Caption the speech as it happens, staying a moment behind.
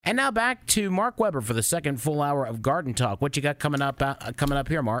And now back to Mark Weber for the second full hour of Garden Talk. What you got coming up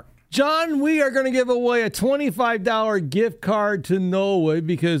here, Mark? John, we are going to give away a $25 gift card to Knollwood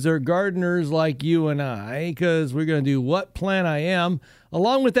because they're gardeners like you and I, because we're going to do What Plant I Am.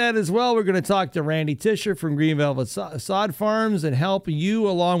 Along with that as well, we're going to talk to Randy Tisher from Green Velvet Sod Farms and help you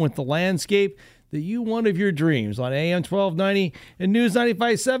along with the landscape that you want of your dreams on AM 1290 and News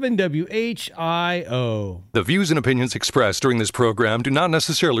 95.7 WHIO. The views and opinions expressed during this program do not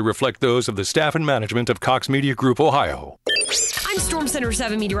necessarily reflect those of the staff and management of Cox Media Group, Ohio. I'm Storm Center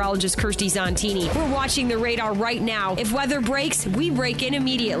 7 meteorologist Kirsty Zontini. We're watching the radar right now. If weather breaks, we break in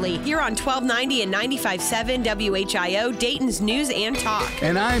immediately. Here on 1290 and 95.7 WHIO, Dayton's News and Talk.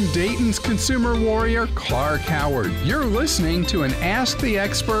 And I'm Dayton's consumer warrior, Clark Howard. You're listening to an Ask the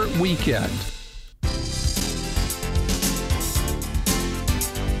Expert weekend.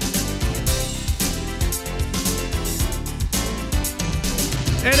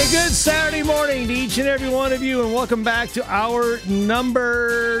 And a good Saturday morning to each and every one of you, and welcome back to our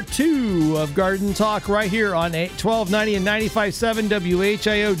number 2 of Garden Talk right here on 1290 and 95.7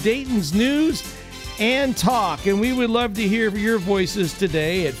 WHIO, Dayton's News and Talk. And we would love to hear your voices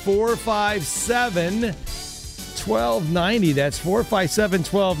today at 457-1290. That's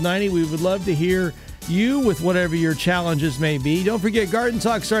 457-1290. We would love to hear you with whatever your challenges may be. Don't forget, Garden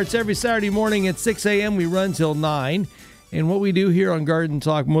Talk starts every Saturday morning at 6 a.m. We run till 9. And what we do here on Garden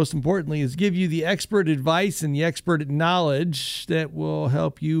Talk, most importantly, is give you the expert advice and the expert knowledge that will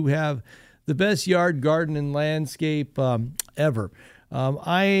help you have the best yard, garden, and landscape ever.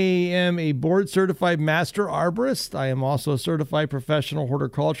 I am a board-certified master arborist. I am also a certified professional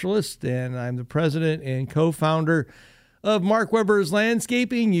horticulturalist, and I'm the president and co-founder of Mark Weber's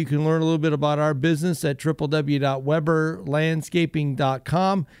Landscaping. You can learn a little bit about our business at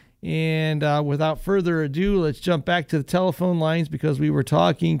www.weberlandscaping.com. And without further ado, let's jump back to the telephone lines because we were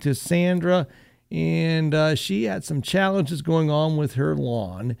talking to Sandra, and she had some challenges going on with her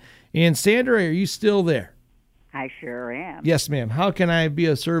lawn. And Sandra, are you still there? I sure am. Yes, ma'am. How can I be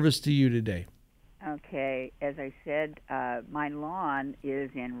of service to you today? Okay. As I said, my lawn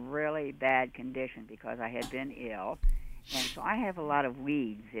is in really bad condition because I had been ill. And so I have a lot of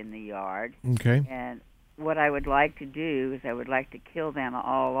weeds in the yard. Okay. And what I would like to do is I would like to kill them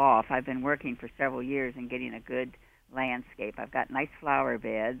all off. I've been working for several years and getting a good landscape. I've got nice flower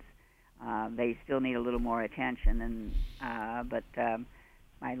beds. They still need a little more attention, but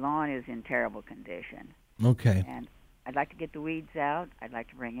my lawn is in terrible condition. Okay. And I'd like to get the weeds out. I'd like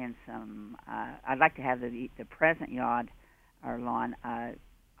to bring in some. I'd like to have the present yard or lawn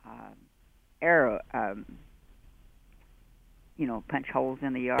punch holes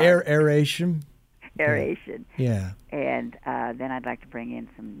in the yard. Aeration. Aeration. Yeah. And then I'd like to bring in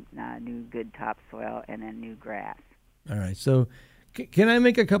some new good topsoil and then new grass. All right. So can I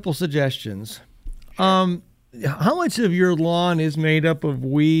make a couple suggestions? How much of your lawn is made up of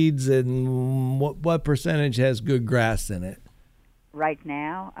weeds and what percentage has good grass in it? Right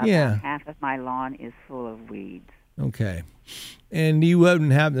now, about half of my lawn is full of weeds. Okay. And you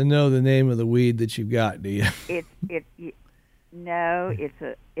wouldn't happen to know the name of the weed that you've got, do you? No, it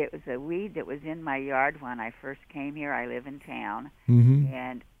was a weed that was in my yard when I first came here. I live in town,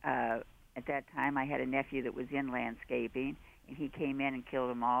 and at that time I had a nephew that was in landscaping, and he came in and killed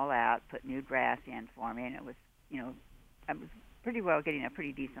them all out, put new grass in for me, and it was, I was pretty well getting a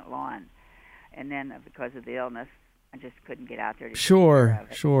pretty decent lawn. And then because of the illness, I just couldn't get out there to take care of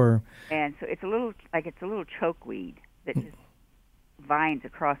it. Sure. And so it's a little chokeweed that just vines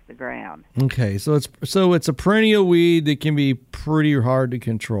across the ground. Okay, so it's a perennial weed that can be pretty hard to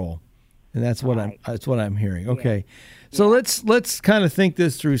control, and that's what I'm hearing. Okay, so let's kind of think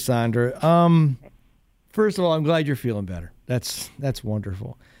this through, Sandra. First of all, I'm glad you're feeling better. That's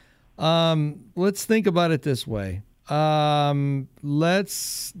wonderful. Let's think about it this way.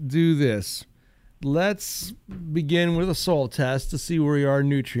 Let's do this. Let's begin with a soil test to see where you are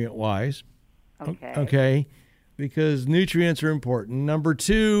nutrient-wise. Okay. Because nutrients are important. Number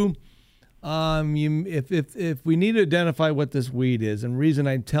 2, if we need to identify what this weed is, and the reason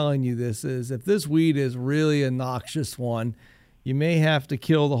I'm telling you this is if this weed is really a noxious one, you may have to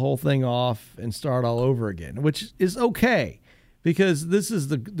kill the whole thing off and start all over again, which is okay, because this is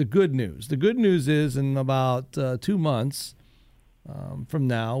the good news. The good news is in about 2 months from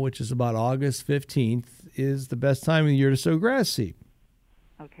now, which is about August 15th, is the best time of the year to sow grass seed.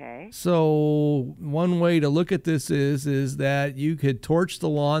 Okay. So one way to look at this is that you could torch the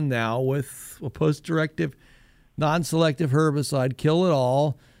lawn now with a post-directive, non-selective herbicide, kill it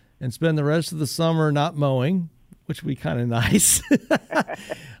all, and spend the rest of the summer not mowing, which would be kind of nice. With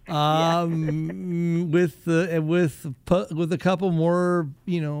a couple more,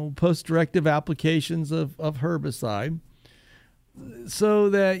 post-directive applications of herbicide, so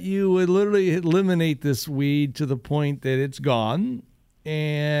that you would literally eliminate this weed to the point that it's gone,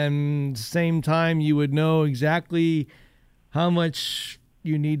 and same time you would know exactly how much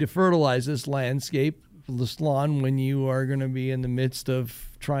you need to fertilize this landscape, this lawn, when you are going to be in the midst of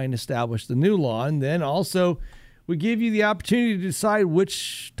trying to establish the new lawn. Then also we give you the opportunity to decide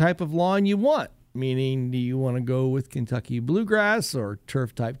which type of lawn you want, meaning do you want to go with Kentucky bluegrass or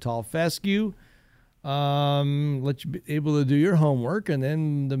turf type tall fescue. Let you be able to do your homework, and then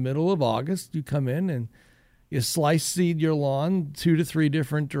in the middle of August you come in and you slice seed your lawn 2 to 3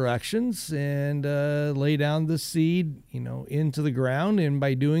 different directions and lay down the seed, into the ground. And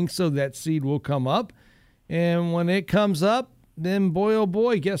by doing so, that seed will come up. And when it comes up, then boy, oh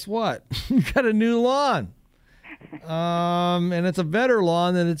boy, guess what? You got a new lawn. And it's a better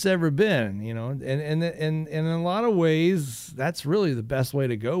lawn than it's ever been, and in a lot of ways, that's really the best way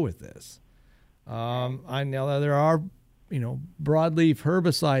to go with this. I know that there are, broadleaf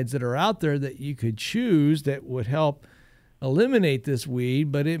herbicides that are out there that you could choose that would help eliminate this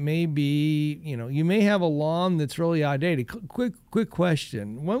weed, but it may be, you may have a lawn that's really outdated. Quick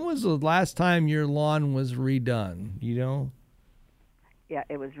question. When was the last time your lawn was redone? Yeah,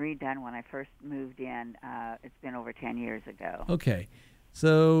 it was redone when I first moved in. It's been over 10 years ago. Okay.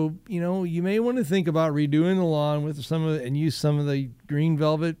 So, you may want to think about redoing the lawn with and use some of the green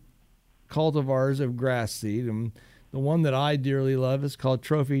velvet cultivars of grass seed. And the one that I dearly love is called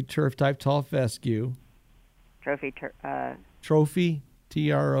Trophy Turf Type Tall Fescue. Trophy,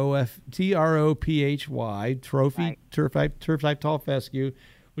 T-R-O-P-H-Y, Trophy right. Turf Type Tall Fescue,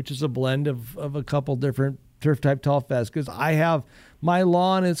 which is a blend of a couple different turf type tall fescues. My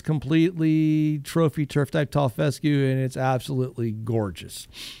lawn is completely Trophy Turf Type Tall Fescue, and it's absolutely gorgeous.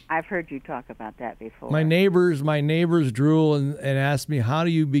 I've heard you talk about that before. My neighbors drool and ask me,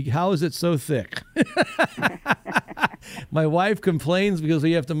 how is it so thick? My wife complains because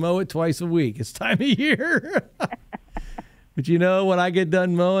we have to mow it twice a week. It's time of year. But when I get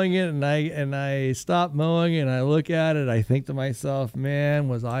done mowing it and I stop mowing and I look at it, I think to myself, man,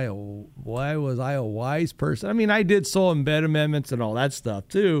 why was I a wise person? I mean, I did soil and bed amendments and all that stuff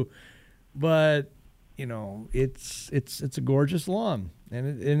too, but it's a gorgeous lawn,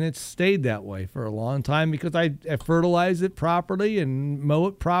 and it's stayed that way for a long time because I fertilize it properly and mow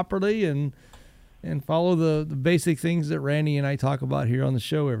it properly and follow the basic things that Randy and I talk about here on the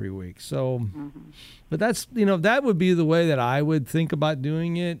show every week. So, but that's, that would be the way that I would think about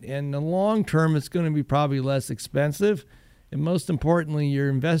doing it. And in the long term, it's going to be probably less expensive. And most importantly, you're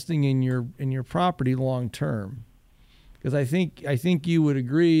investing in your property long term. Because I think you would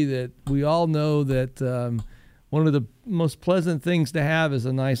agree that we all know that one of the most pleasant things to have is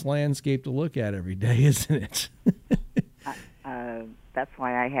a nice landscape to look at every day, isn't it? That's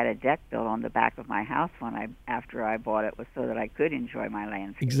why I had a deck built on the back of my house after I bought it, was so that I could enjoy my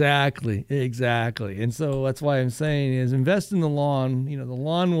landscape. Exactly. And so that's why I'm saying is invest in the lawn. The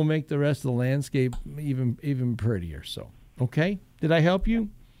lawn will make the rest of the landscape even prettier. So, okay. Did I help you?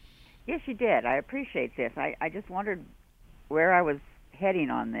 Yes, you did. I appreciate this. I just wondered where I was heading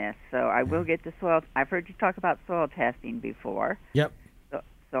on this. So I will get the soil. I've heard you talk about soil testing before. Yep.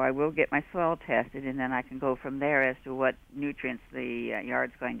 So I will get my soil tested, and then I can go from there as to what nutrients the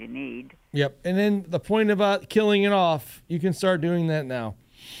yard's going to need. Yep. And then the point about killing it off, you can start doing that now.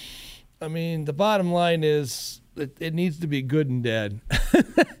 I mean, the bottom line is it needs to be good and dead.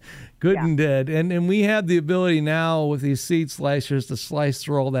 And dead. And we have the ability now with these seed slicers to slice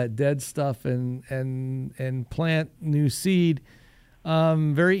through all that dead stuff and plant new seed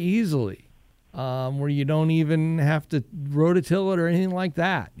very easily. Where you don't even have to rototill it or anything like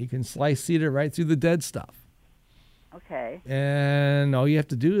that. You can slice seed it right through the dead stuff. Okay. And all you have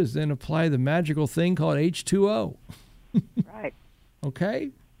to do is then apply the magical thing called H2O. Right. Okay?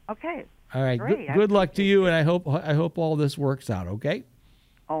 Okay. All right. Good luck to you, and I hope all this works out, okay?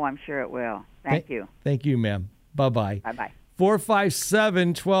 Oh, I'm sure it will. Thank you. Thank you, ma'am. Bye-bye. Bye-bye.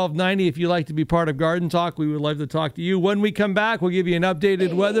 457-1290. If you'd like to be part of Garden Talk, we would love to talk to you. When we come back, we'll give you an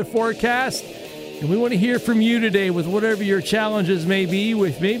updated weather forecast. And we want to hear from you today with whatever your challenges may be.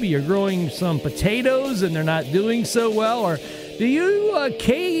 With maybe you're growing some potatoes and they're not doing so well. Or do you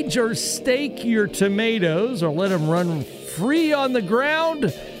cage or stake your tomatoes or let them run free on the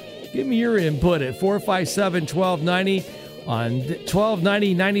ground? Give me your input at 457-1290 on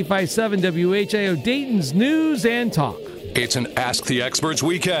 1290 95.7 WHIO, Dayton's News and Talk. It's an Ask the Experts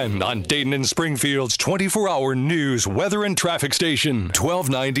weekend on Dayton and Springfield's 24-hour news, weather, and traffic station,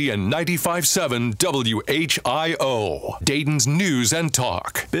 1290 and 95.7 WHIO, Dayton's News and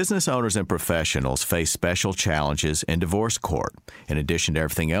Talk. Business owners and professionals face special challenges in divorce court. In addition to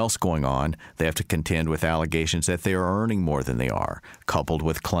everything else going on, they have to contend with allegations that they are earning more than they are, coupled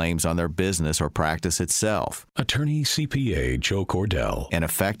with claims on their business or practice itself. Attorney CPA Joe Cordell. An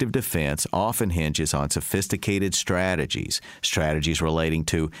effective defense often hinges on sophisticated strategies relating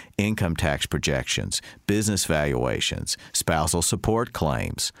to income tax projections, business valuations, spousal support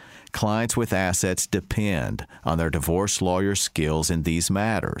claims. Clients with assets depend on their divorce lawyer's skills in these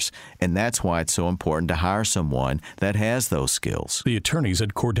matters, and that's why it's so important to hire someone that has those skills. The attorneys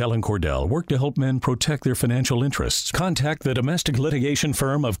at Cordell & Cordell work to help men protect their financial interests. Contact the domestic litigation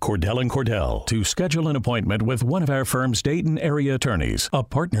firm of Cordell & Cordell to schedule an appointment with one of our firm's Dayton area attorneys, a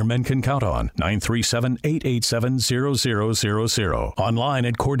partner men can count on. 937-887-0000. Online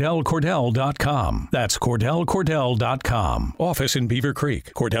at CordellCordell.com. That's CordellCordell.com. Office in Beaver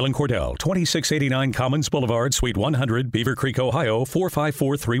Creek. Cordell & Cordell, 2689 Commons Boulevard, Suite 100, Beaver Creek, Ohio,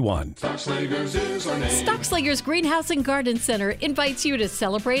 45431. Stockslager's is our name. Stockslager's Greenhouse and Garden Center invites you to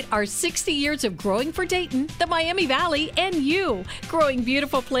celebrate our 60 years of growing for Dayton, the Miami Valley, and you. Growing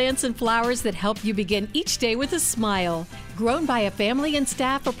beautiful plants and flowers that help you begin each day with a smile. Grown by a family and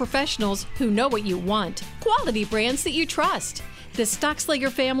staff of professionals who know what you want. Quality brands that you trust. The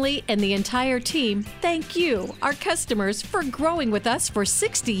Stockslager family and the entire team thank you, our customers, for growing with us for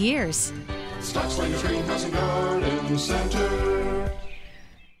 60 years. Stockslager's Greenhouse and Garden Center.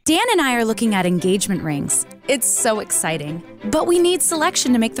 Dan and I are looking at engagement rings. It's so exciting, but we need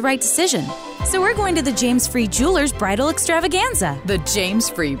selection to make the right decision. So we're going to the James Free Jewelers Bridal Extravaganza. The James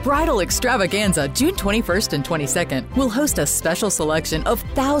Free Bridal Extravaganza, June 21st and 22nd, will host a special selection of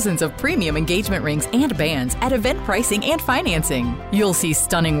thousands of premium engagement rings and bands at event pricing and financing. You'll see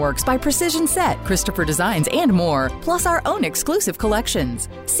stunning works by Precision Set, Christopher Designs, and more, plus our own exclusive collections.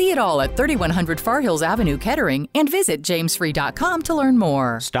 See it all at 3100 Far Hills Avenue, Kettering, and visit jamesfree.com to learn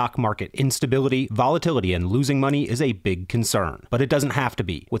more. Stock market instability, volatility, and losing money is a big concern, but it doesn't have to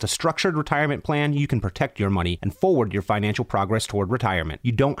be. With a structured retirement plan, you can protect your money and forward your financial progress toward retirement.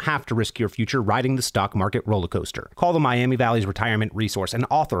 You don't have to risk your future riding the stock market roller coaster. Call the Miami Valley's retirement resource and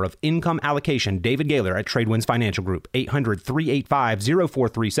author of Income Allocation, David Gaylor at Tradewinds Financial Group,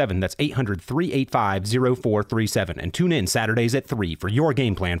 800-385-0437. That's 800-385-0437. And tune in Saturdays at 3 for your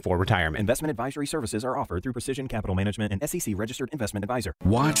game plan for retirement. Investment advisory services are offered through Precision Capital Management and SEC registered investment advisor.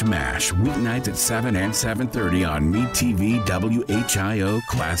 Watch MASH weeknights at 7 and 7:30 on MeTV WHIO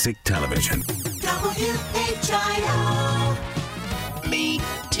Classic Television. WHIO.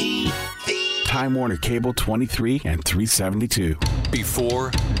 MeTV. Time Warner Cable 23 and 372. Before,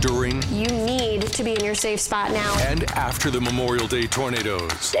 during, you need to be in your safe spot now. And after the Memorial Day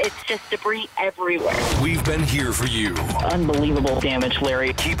tornadoes. It's just debris everywhere. We've been here for you. Unbelievable damage,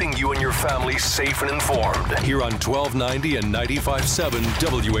 Larry. Keeping you and your family safe and informed. Here on 1290 and 95.7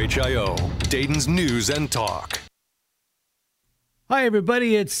 WHIO. Dayton's News and Talk. Hi,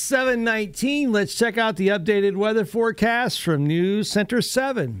 everybody. It's 7:19. Let's check out the updated weather forecast from News Center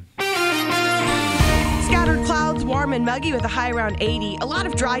 7. Scattered clouds, warm and muggy with a high around 80. A lot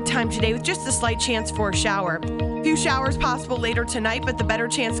of dry time today with just a slight chance for a shower. A few showers possible later tonight, but the better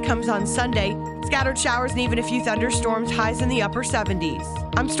chance comes on Sunday. Scattered showers and even a few thunderstorms, highs in the upper 70s.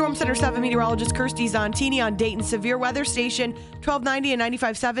 I'm Storm Center 7 meteorologist Kirsty Zontini on Dayton Severe Weather Station, 1290 and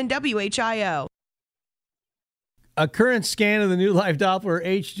 95.7 WHIO. A current scan of the New Life Doppler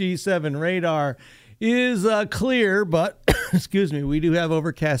HG7 radar is clear, but excuse me, we do have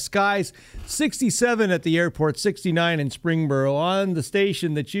overcast skies. 67 at the airport, 69 in Springboro. On the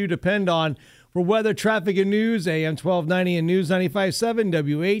station that you depend on for weather, traffic, and news, AM 1290 and News 95.7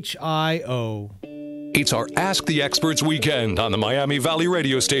 WHIO. It's our Ask the Experts weekend on the Miami Valley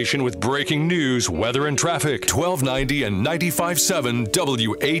radio station with breaking news, weather, and traffic. 1290 and 95.7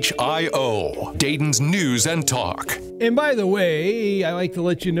 WHIO. Dayton's News and Talk. And by the way, I like to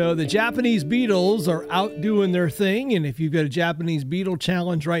let you know the Japanese beetles are out doing their thing. And if you've got a Japanese beetle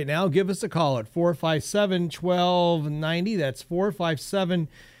challenge right now, give us a call at 457-1290. That's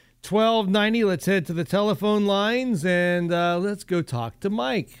 457-1290. Let's head to the telephone lines and let's go talk to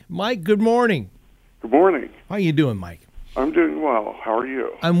Mike. Mike, good morning. Good morning. How you doing, Mike? I'm doing well. How are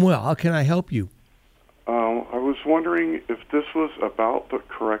you? I'm well. How can I help you? I was wondering if this was about the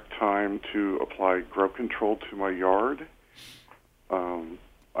correct time to apply grub control to my yard.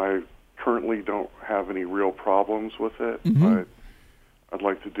 I currently don't have any real problems with it, but I'd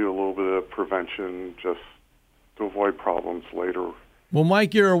like to do a little bit of prevention just to avoid problems later. Well,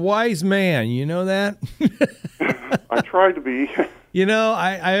 Mike, you're a wise man. You know that? I try to be.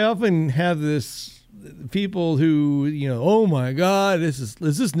 I often have this people who, oh my God, is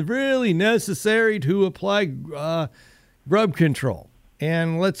this really necessary to apply grub control?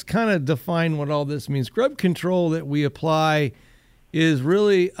 And let's kind of define what all this means. Grub control that we apply is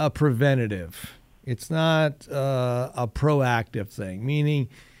really a preventative. It's not a proactive thing, meaning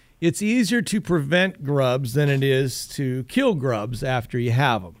it's easier to prevent grubs than it is to kill grubs after you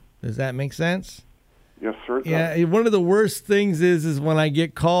have them. Does that make sense? Yes, sir. Yeah, one of the worst things is when I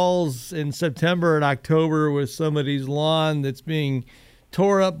get calls in September and October with somebody's lawn that's being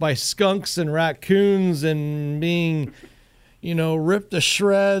tore up by skunks and raccoons and being, ripped to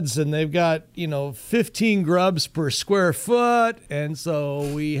shreds, and they've got, 15 grubs per square foot. And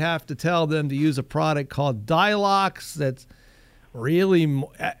so we have to tell them to use a product called Dilox that's really,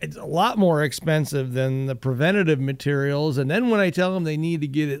 it's a lot more expensive than the preventative materials. And then when I tell them they need to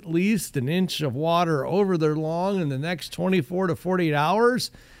get at least an inch of water over their lawn in the next 24 to 48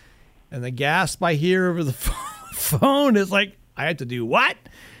 hours, and the gasp I hear over the phone is like, I have to do what?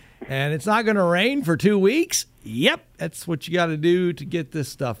 And it's not going to rain for 2 weeks? Yep, that's what you got to do to get this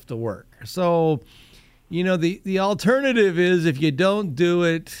stuff to work. So, the alternative is if you don't do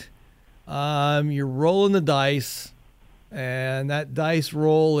it, you're rolling the dice. And that dice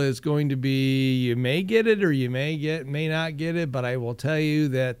roll is going to be, you may get it or you may not get it. But I will tell you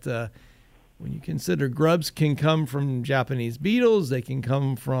that when you consider grubs can come from Japanese beetles, they can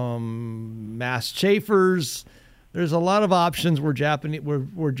come from mass chafers. There's a lot of options where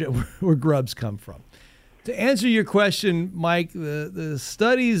grubs come from. To answer your question, Mike, the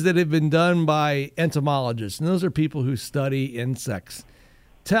studies that have been done by entomologists, and those are people who study insects,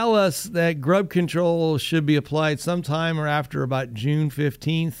 tell us that grub control should be applied sometime or after about June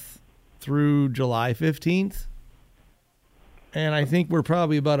 15th through July 15th. And I think we're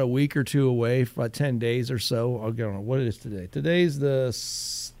probably about a week or two away, about 10 days or so. I don't know what it is today. Today's the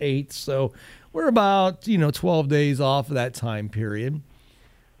 8th, so we're about, 12 days off of that time period.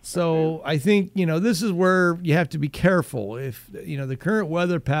 So I think, this is where you have to be careful. If, the current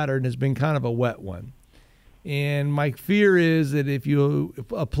weather pattern has been kind of a wet one. And my fear is that if you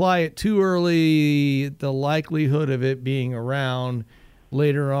apply it too early, the likelihood of it being around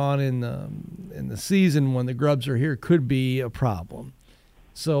later on in the season when the grubs are here could be a problem.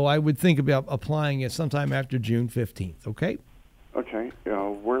 So I would think about applying it sometime after June 15th, okay? Okay.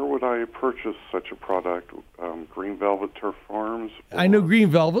 Where would I purchase such a product? Green Velvet Turf Farms? I know Green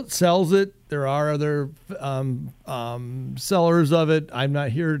Velvet sells it. There are other sellers of it. I'm not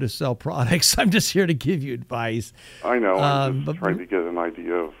here to sell products. I'm just here to give you advice. I know. I'm just trying to get an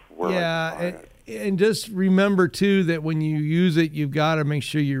idea of where I can buy it. And just remember, too, that when you use it, you've got to make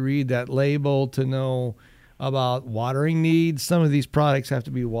sure you read that label to know about watering needs. Some of these products have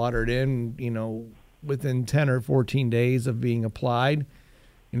to be watered in, within 10 or 14 days of being applied.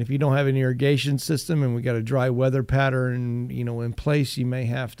 And if you don't have an irrigation system and we got a dry weather pattern, in place, you may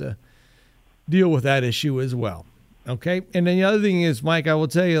have to deal with that issue as well. Okay. And then the other thing is, Mike, I will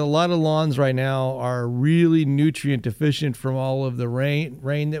tell you, a lot of lawns right now are really nutrient deficient from all of the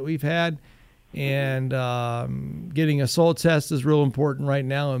rain that we've had. And getting a soil test is real important right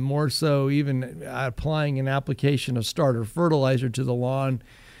now, and more so even applying an application of starter fertilizer to the lawn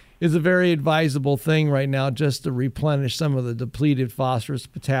is a very advisable thing right now, just to replenish some of the depleted phosphorus,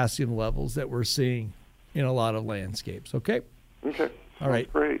 potassium levels that we're seeing in a lot of landscapes. Okay? Okay. All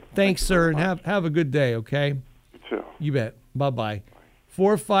right. Great. Thanks, sir, and have a good day, okay? You too. You bet. Bye-bye.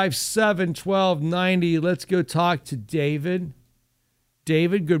 457-1290. Let's go talk to David.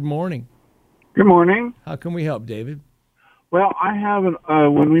 David, good morning. Good morning. How can we help, David? Well, I have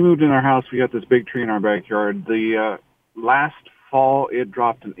when we moved in our house, we got this big tree in our backyard. The last fall, it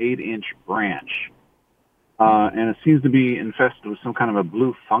dropped an 8-inch branch, and it seems to be infested with some kind of a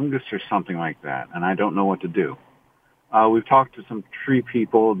blue fungus or something like that, and I don't know what to do. We've talked to some tree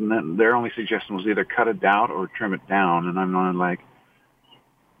people, and their only suggestion was either cut it down or trim it down, and I'm not like,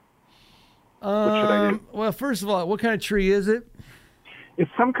 what should I do? Well, first of all, what kind of tree is it? It's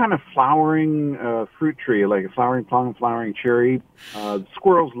some kind of flowering fruit tree, like a flowering plum, flowering cherry.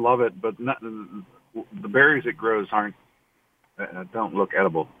 Squirrels love it, but the berries it grows don't look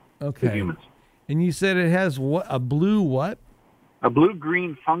edible to humans. And you said it has what? A blue what? A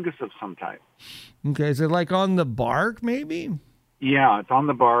blue-green fungus of some type. Okay, is it like on the bark, maybe? Yeah, it's on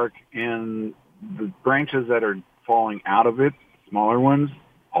the bark, and the branches that are falling out of it, smaller ones,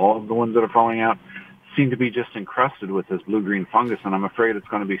 all of the ones that are falling out, seem to be just encrusted with this blue-green fungus, and I'm afraid it's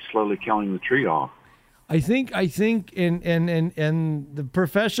going to be slowly killing the tree off. I think, and the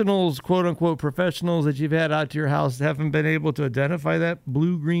professionals, quote unquote professionals that you've had out to your house, haven't been able to identify that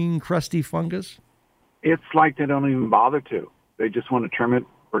blue-green crusty fungus. It's like they don't even bother to. They just want to trim it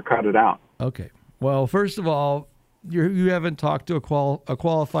or cut it out. Okay. Well, first of all, you haven't talked to a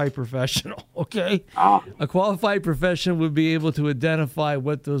qualified professional, okay? A qualified professional would be able to identify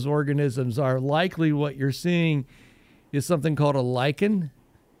what those organisms are. Likely what you're seeing is something called a lichen.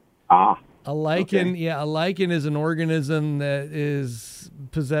 A lichen, okay. Yeah, a lichen is an organism that is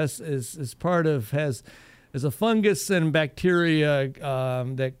possessed, is a fungus and bacteria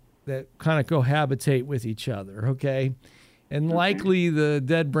that kind of cohabitate with each other, okay? And likely the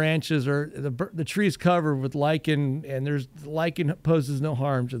dead branches or the tree's covered with lichen, and lichen poses no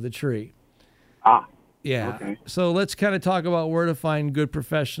harm to the tree. Yeah. Okay. So let's kind of talk about where to find good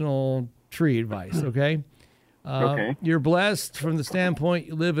professional tree advice, okay? Okay. You're blessed from the standpoint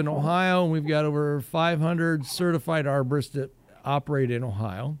you live in Ohio, and we've got over 500 certified arborists that operate in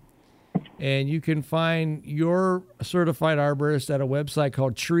Ohio. And you can find your certified arborist at a website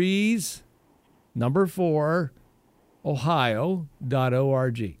called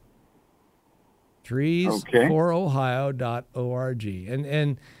trees4ohio.org. Trees4ohio.org.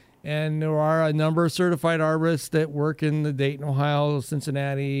 And there are a number of certified arborists that work in the Dayton, Ohio,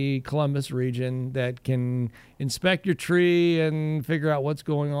 Cincinnati, Columbus region that can inspect your tree and figure out what's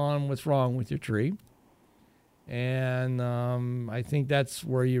going on, what's wrong with your tree. And I think that's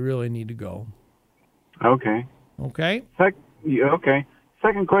where you really need to go. Okay. Okay? Okay.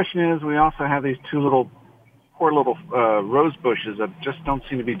 Second question is, we also have these poor little rose bushes that just don't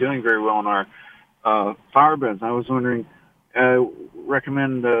seem to be doing very well in our flower beds. I was wondering,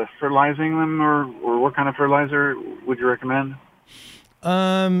 recommend fertilizing them, or what kind of fertilizer would you recommend?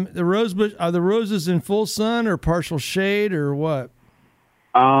 The rose bush, are the roses in full sun or partial shade or what?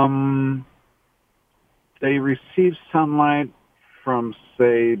 They receive sunlight from,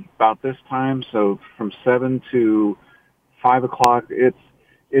 say, about this time, so from 7 to 5 o'clock. It's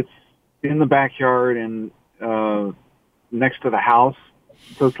in the backyard and next to the house,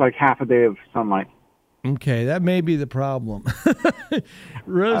 so it's like half a day of sunlight. Okay, that may be the problem.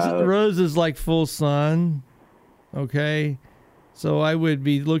 Roses like full sun, okay? So I would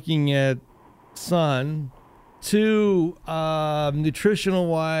be looking at sun. 2, nutritional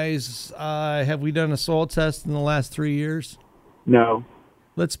wise, have we done a soil test in the last 3 years? No.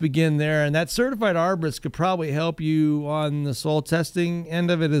 Let's begin there. And that certified arborist could probably help you on the soil testing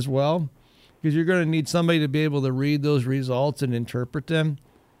end of it as well, because you're going to need somebody to be able to read those results and interpret them.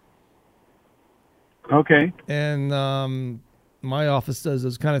 Okay. And my office does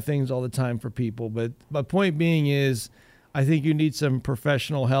those kind of things all the time for people. But my point being is, I think you need some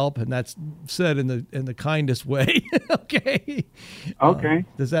professional help, and that's said in the kindest way. Okay. Okay.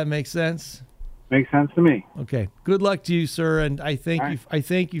 Does that make sense? Makes sense to me. Okay. Good luck to you, sir, and I thank you. I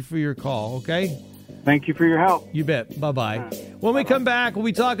thank you for your call. Okay. Thank you for your help. You bet. Bye-bye. When we come back, we'll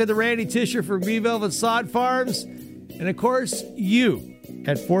be talking to Randy Tisher from Green Velvet Sod Farms, and of course you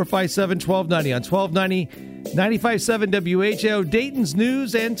at 457-1290 on 1290 95.7 WHIO, Dayton's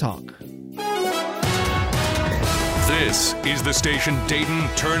News and Talk. This is the station Dayton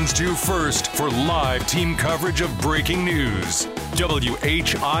turns to first for live team coverage of breaking news.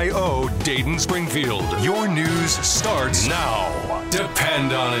 WHIO Dayton Springfield. Your news starts now.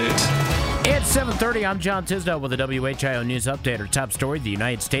 Depend on it. It's 7:30. I'm John Tisdale with the WHIO News Update. Our top story, the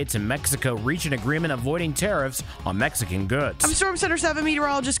United States and Mexico reach an agreement avoiding tariffs on Mexican goods. I'm Storm Center 7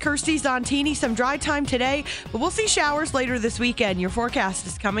 meteorologist Kirsty Zontini. Some dry time today, but we'll see showers later this weekend. Your forecast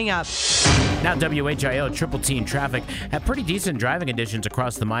is coming up. Now, WHIO triple team traffic had pretty decent driving conditions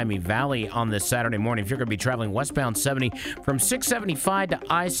across the Miami Valley on this Saturday morning. If you're going to be traveling westbound 70 from 675 to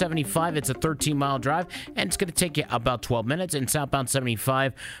I-75, it's a 13-mile drive, and it's going to take you about 12 minutes. And southbound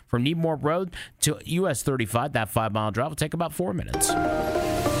 75 from Needmore Road to US 35, that 5-mile drive will take about 4 minutes.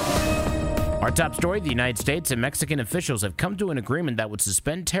 Our top story, the United States and Mexican officials have come to an agreement that would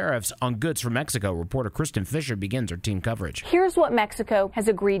suspend tariffs on goods from Mexico. Reporter Kristen Fisher begins her team coverage. Here's what Mexico has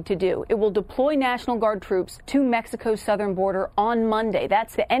agreed to do. It will deploy National Guard troops to Mexico's southern border on Monday.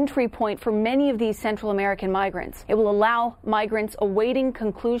 That's the entry point for many of these Central American migrants. It will allow migrants awaiting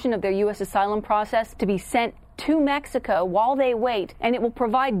conclusion of their U.S. asylum process to be sent to Mexico while they wait, and it will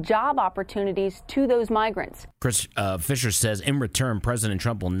provide job opportunities to those migrants. Chris Fisher says in return, President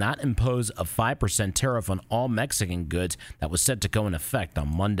Trump will not impose a 5% tariff on all Mexican goods that was set to go in effect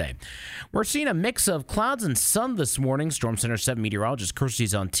on Monday. We're seeing a mix of clouds and sun this morning. Storm Center 7 meteorologist Kirsty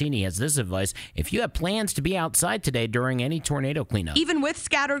Zontini has this advice. If you have plans to be outside today during any tornado cleanup. Even with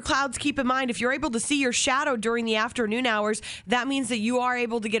scattered clouds, keep in mind, if you're able to see your shadow during the afternoon hours, that means that you are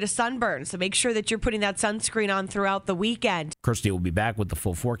able to get a sunburn. So make sure that you're putting that sunscreen on throughout the weekend. Kirsty will be back with the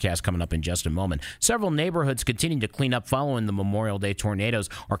full forecast coming up in just a moment. Several neighborhoods continue to clean up following the Memorial Day tornadoes.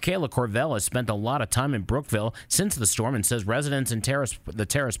 Our Kayla Corvell has spent a lot of time in Brookville since the storm and says residents in the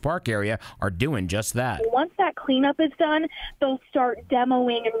Terrace Park area are doing just that. Once that cleanup is done, they'll start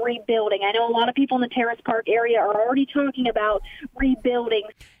demoing and rebuilding. I know a lot of people in the Terrace Park area are already talking about rebuilding.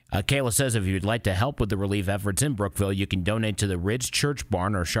 Kayla says if you'd like to help with the relief efforts in Brookville, you can donate to the Ridge Church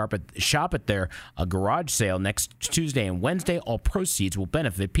Barn or shop at their garage sale next Tuesday and Wednesday. All proceeds will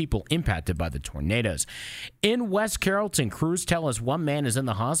benefit people impacted by the tornadoes. In West Carrollton, crews tell us one man is in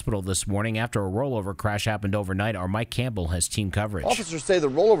the hospital this morning after a rollover crash happened overnight. Our Mike Campbell has team coverage. Officers say the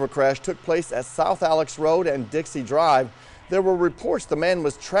rollover crash took place at South Alex Road and Dixie Drive. There were reports the man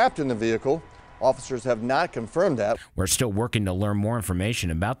was trapped in the vehicle. Officers have not confirmed that. We're still working to learn more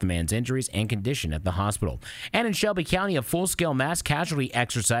information about the man's injuries and condition at the hospital. And in Shelby County, a full-scale mass casualty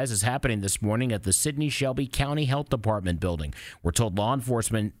exercise is happening this morning at the Sidney Shelby County Health Department building. We're told law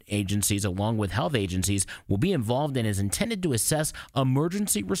enforcement agencies, along with health agencies, will be involved and is intended to assess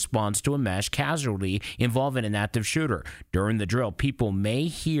emergency response to a mass casualty involving an active shooter. During the drill, people may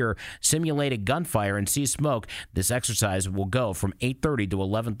hear simulated gunfire and see smoke. This exercise will go from 8:30 to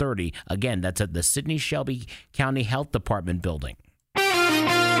 11:30. Again, that's at the Sidney Shelby County Health Department building.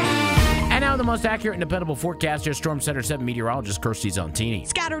 And now the most accurate and dependable forecaster, Storm Center 7 meteorologist Kirsty Zontini.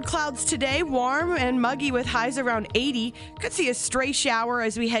 Scattered clouds today, warm and muggy with highs around 80. Could see a stray shower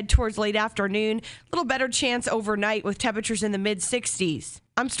as we head towards late afternoon. A little better chance overnight with temperatures in the mid-60s.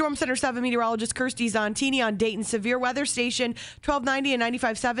 I'm Storm Center 7 meteorologist Kirsty Zontini on Dayton's Severe Weather Station, 1290 and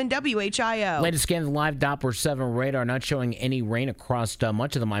 95.7 WHIO. Latest scan of the live Doppler 7 radar not showing any rain across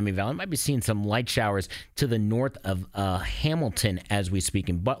much of the Miami Valley. Might be seeing some light showers to the north of Hamilton as we speak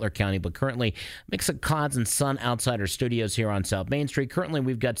in Butler County, but currently mix of clouds and sun outside our studios here on South Main Street. Currently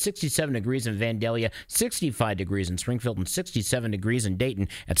we've got 67 degrees in Vandalia, 65 degrees in Springfield, and 67 degrees in Dayton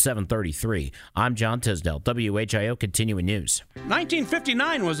at 7:33. I'm John Tisdale, WHIO Continuing News. 1959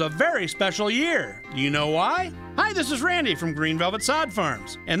 was a very special year. Do you know why? Hi, this is Randy from Green Velvet Sod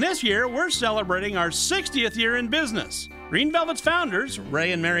Farms, and this year we're celebrating our 60th year in business. Green Velvet's founders,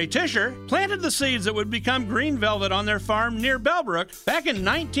 Ray and Mary Tischer, planted the seeds that would become Green Velvet on their farm near Bellbrook back in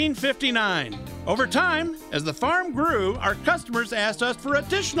 1959. Over time, as the farm grew, our customers asked us for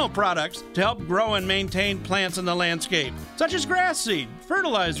additional products to help grow and maintain plants in the landscape, such as grass seed,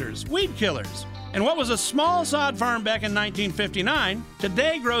 fertilizers, weed killers. And what was a small sod farm back in 1959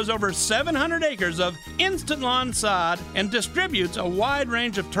 today grows over 700 acres of instant lawn sod and distributes a wide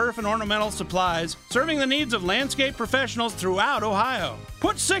range of turf and ornamental supplies, serving the needs of landscape professionals throughout Ohio.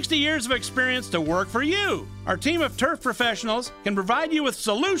 Put 60 years of experience to work for you. Our team of turf professionals can provide you with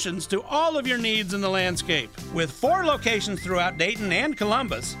solutions to all of your needs in the landscape. With 4 locations throughout Dayton and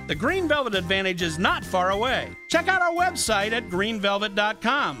Columbus, the Green Velvet advantage is not far away. Check out our website at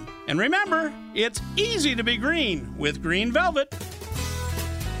greenvelvet.com. And remember, it's easy to be green with Green Velvet.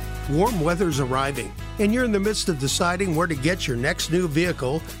 Warm weather's arriving, and you're in the midst of deciding where to get your next new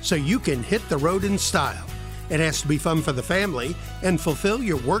vehicle so you can hit the road in style. It has to be fun for the family and fulfill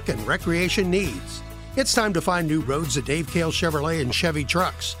your work and recreation needs. It's time to find new roads at Dave Cale Chevrolet and Chevy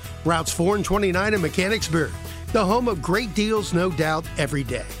Trucks, routes 4 and 29 in Mechanicsburg, the home of great deals, no doubt, every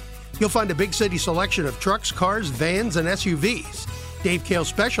day. You'll find a big city selection of trucks, cars, vans, and SUVs. Dave Cale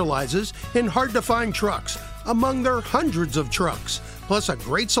specializes in hard-to-find trucks, among their hundreds of trucks, plus a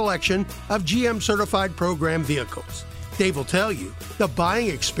great selection of GM-certified program vehicles. Dave will tell you, the buying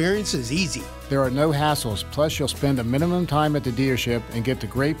experience is easy. There are no hassles, plus you'll spend a minimum time at the dealership and get the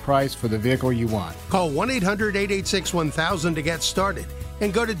great price for the vehicle you want. Call 1-800-886-1000 to get started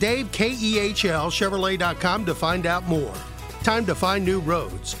and go to DaveKehlChevrolet.com to find out more. Time to find new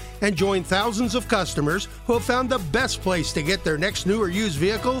roads and join thousands of customers who have found the best place to get their next new or used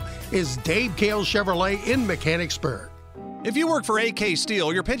vehicle is Dave Cale Chevrolet in Mechanicsburg. If you work for AK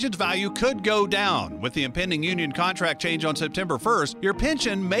Steel, your pension's value could go down. With the impending union contract change on September 1st, your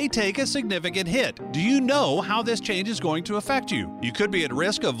pension may take a significant hit. Do you know how this change is going to affect you? You could be at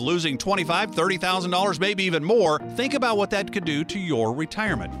risk of losing $25,000, $30,000, maybe even more. Think about what that could do to your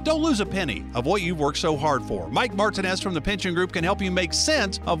retirement. Don't lose a penny of what you've worked so hard for. Mike Martinez from the Pension Group can help you make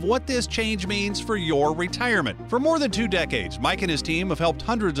sense of what this change means for your retirement. For more than 2 decades, Mike and his team have helped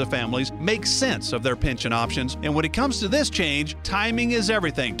hundreds of families make sense of their pension options. And when it comes to this change, timing is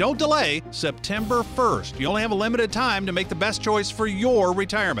everything. Don't delay. September 1st. You only have a limited time to make the best choice for your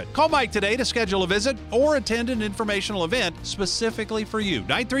retirement. Call Mike today to schedule a visit or attend an informational event specifically for you.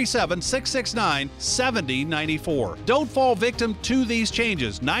 937-669-7094. Don't fall victim to these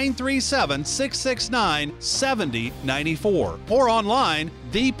changes. 937-669-7094. Or online,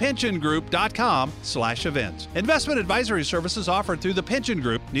 thepensiongroup.com/events. Investment advisory services offered through the Pension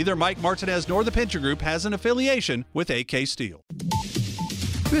Group. Neither Mike Martinez nor the Pension Group has an affiliation with AK Steel.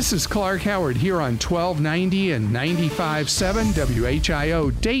 This is Clark Howard here on 1290 and 95.7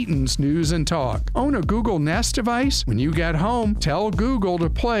 WHIO, Dayton's News and Talk. Own a Google Nest device? When you get home, tell Google to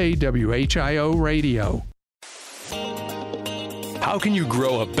play WHIO radio. How can you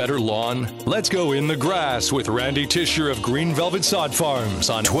grow a better lawn? Let's go in the grass with Randy Tisher of Green Velvet Sod Farms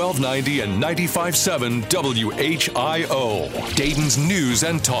on 1290 and 95.7 WHIO, Dayton's News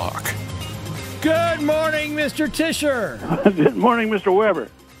and Talk. Good morning, Mr. Tisher. Good morning, Mr. Weber.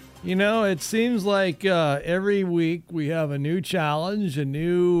 You know, it seems like every week we have a new challenge, a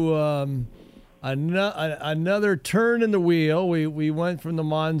new another turn in the wheel. We went from the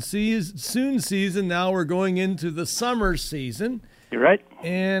monsoon season, now we're going into the summer season. You're right.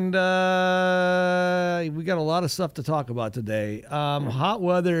 And we got a lot of stuff to talk about today. Hot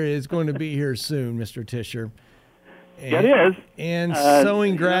weather is going to be here soon, Mr. Tisher. It is. And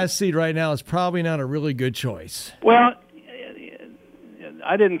sowing grass seed right now is probably not a really good choice. Well,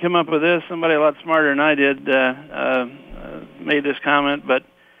 I didn't come up with this. Somebody a lot smarter than I did made this comment. But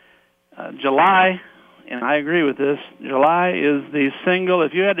July, and I agree with this, July is the single,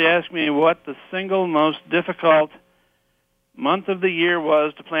 if you had to ask me what the single most difficult month of the year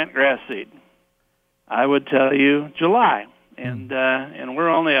was to plant grass seed, I would tell you July. And we're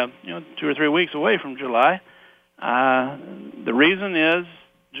only 2 or 3 weeks away from July. The reason is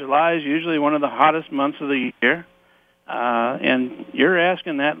July is usually one of the hottest months of the year. And you're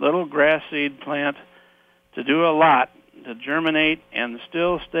asking that little grass seed plant to do a lot to germinate and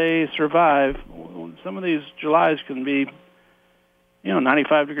still survive. Some of these Julys can be,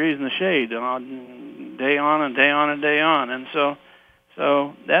 95 degrees in the shade day on and day on and day on. And so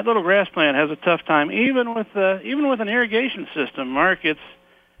that little grass plant has a tough time, even with an irrigation system. Mark, it's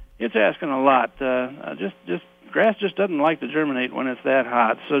asking a lot. Grass just doesn't like to germinate when it's that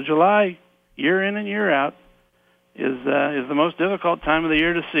hot. So July, year in and year out, is the most difficult time of the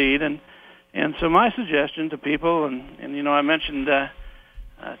year to seed. And so my suggestion to people, and I mentioned to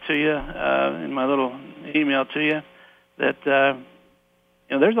you in my little email to you that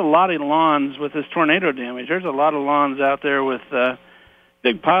there's a lot of lawns with this tornado damage. There's a lot of lawns out there with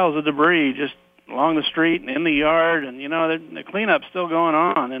big piles of debris just along the street and in the yard, and the cleanup's still going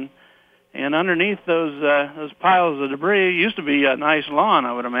on. And underneath those piles of debris used to be a nice lawn,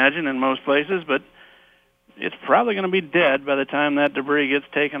 I would imagine, in most places, but it's probably going to be dead by the time that debris gets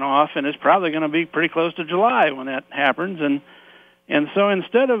taken off, and it's probably going to be pretty close to July when that happens. And so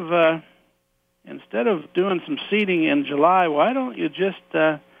instead of doing some seeding in July, why don't you just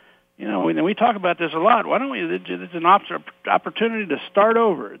we talk about this a lot. Why don't we? It's an opportunity to start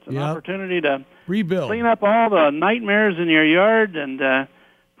over. It's an opportunity to rebuild, clean up all the nightmares in your yard, and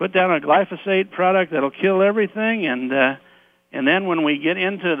put down a glyphosate product that'll kill everything, and then when we get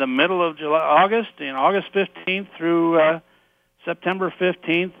into the middle of August 15th through September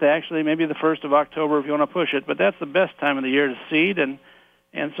 15th, actually maybe the 1st of October if you want to push it, but that's the best time of the year to seed. And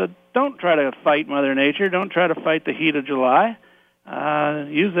so don't try to fight Mother Nature. Don't try to fight the heat of July.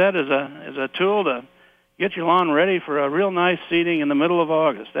 Use that as a tool to get your lawn ready for a real nice seeding in the middle of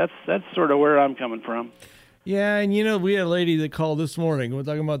August. That's sort of where I'm coming from. Yeah, and we had a lady that called this morning. We're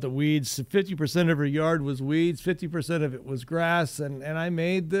talking about the weeds. 50% of her yard was weeds, 50% of it was grass, and I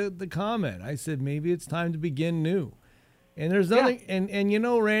made the comment. I said, maybe it's time to begin new. And there's nothing, and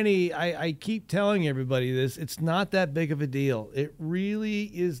Randy, I keep telling everybody this, it's not that big of a deal. It really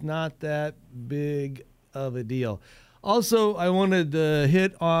is not that big of a deal. Also, I wanted to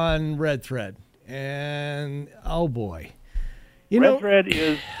hit on Red Thread, and oh boy. Red Thread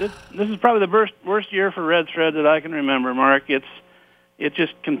is this is probably the worst year for red thread that I can remember, Mark. It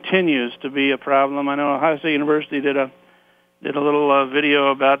just continues to be a problem. I know Ohio State University did a little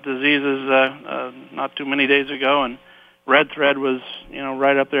video about diseases not too many days ago, and red thread was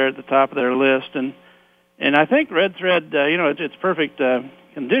right up there at the top of their list. And I think red thread, it's perfect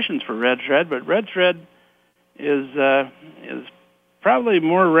conditions for red thread, but red thread is probably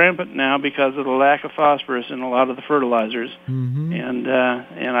more rampant now because of the lack of phosphorus in a lot of the fertilizers. Mm-hmm. And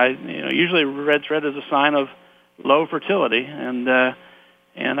I usually red thread is a sign of low fertility, and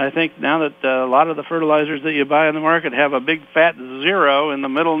I think now that a lot of the fertilizers that you buy in the market have a big fat 0 in the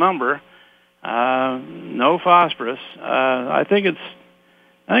middle number, no phosphorus. I think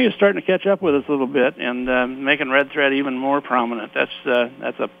it's starting to catch up with us a little bit and making red thread even more prominent. That's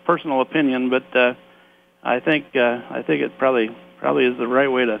a personal opinion, but I think it probably is the right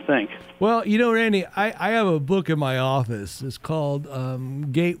way to think. Well, Randy, I have a book in my office. It's called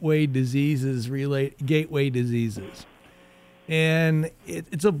Gateway Diseases. And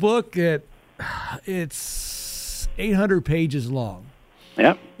it's a book that it's 800 pages long.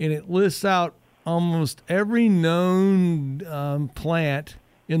 Yep. And it lists out almost every known plant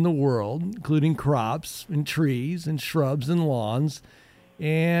in the world, including crops and trees and shrubs and lawns.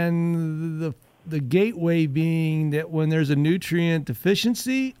 And the gateway being that when there's a nutrient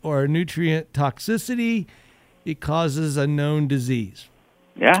deficiency or a nutrient toxicity, it causes a known disease.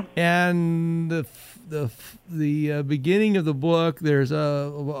 Yeah. And the beginning of the book, there's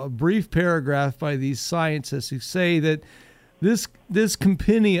a brief paragraph by these scientists who say that this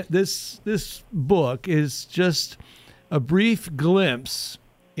book is just a brief glimpse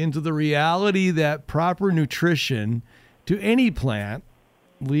into the reality that proper nutrition to any plant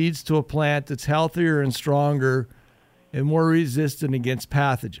leads to a plant that's healthier and stronger and more resistant against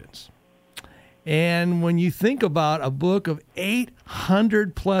pathogens. And when you think about a book of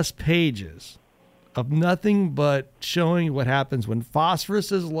 800 plus pages of nothing but showing what happens when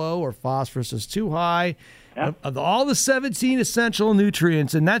phosphorus is low or phosphorus is too high, of all the 17 essential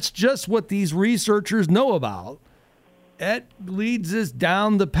nutrients, and that's just what these researchers know about, it leads us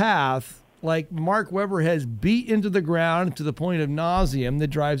down the path like Mark Weber has beat into the ground to the point of nauseam that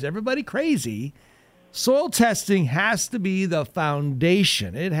drives everybody crazy. Soil testing has to be the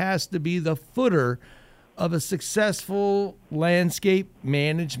foundation. It has to be the footer of a successful landscape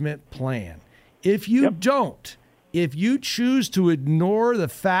management plan. If you don't, if you choose to ignore the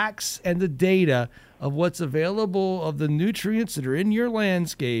facts and the data of what's available of the nutrients that are in your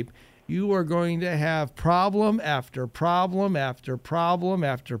landscape, you are going to have problem after problem after problem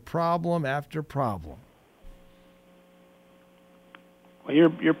after problem after problem. Well,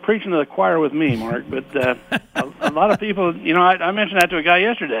 you're preaching to the choir with me, Mark. But a lot of people, I mentioned that to a guy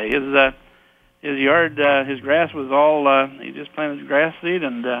yesterday. His yard, his grass was all. He just planted grass seed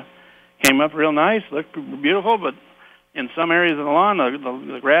and came up real nice, looked beautiful. But in some areas of the lawn,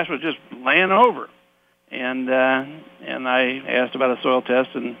 the grass was just laying over. And I asked about a soil test,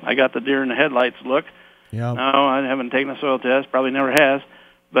 and I got the deer in the headlights look. Yeah. No, I haven't taken a soil test. Probably never has.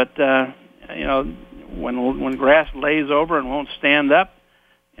 But when grass lays over and won't stand up,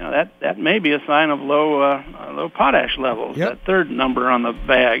 that may be a sign of low potash levels. Yep. That third number on the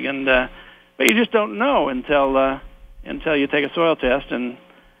bag, and but you just don't know until you take a soil test, and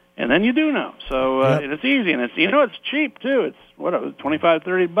then you do know. So and it's easy, and it's cheap too. It's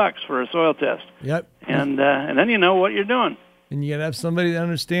 $25-$30 for a soil test. Yep. And then you know what you're doing. And you got to have somebody that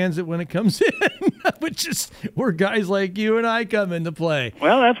understands it when it comes in, which is where guys like you and I come into play.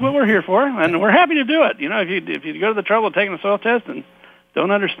 Well, that's what we're here for, and we're happy to do it. If you go to the trouble of taking a soil test and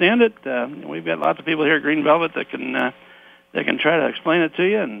don't understand it, we've got lots of people here at Green Velvet that can try to explain it to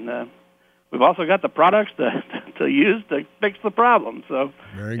you, and we've also got the products to use to fix the problem. So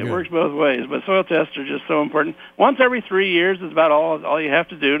it works both ways. But soil tests are just so important. Once every 3 years is about all you have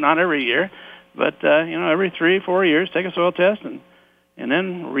to do. Not every year. But, every 3-4 years, take a soil test and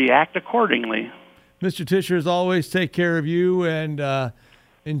then react accordingly. Mr. Tisher, as always, take care of you and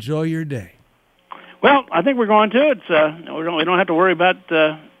enjoy your day. Well, I think we're going to. We don't have to worry about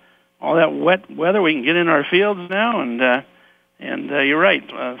all that wet weather. We can get in our fields now, and you're right.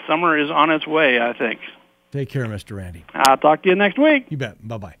 Summer is on its way, I think. Take care, Mr. Randy. I'll talk to you next week. You bet.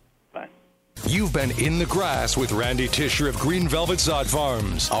 Bye-bye. You've been in the grass with Randy Tisher of Green Velvet Sod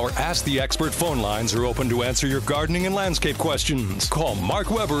Farms. Our Ask the Expert phone lines are open to answer your gardening and landscape questions. Call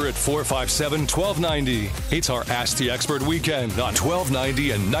Mark Weber at 457-1290. It's our Ask the Expert weekend on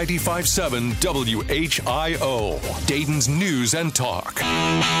 1290 and 95.7 WHIO. Dayton's News and Talk.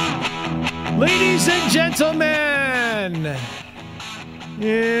 Ladies and gentlemen,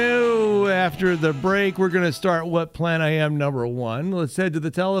 after the break, we're going to start What Plant I Am number 1. Let's head to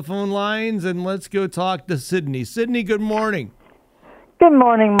the telephone lines and let's go talk to Sydney. Sydney, good morning. Good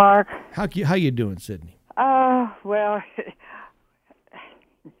morning, Mark. How you doing, Sydney? Well,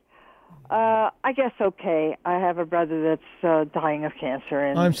 I guess okay. I have a brother that's dying of cancer,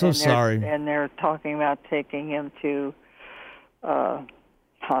 and I'm so sorry. And they're talking about taking him to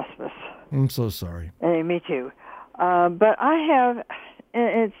hospice. I'm so sorry. Hey, me too. But I have.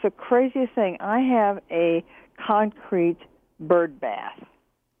 It's the craziest thing. I have a concrete bird bath.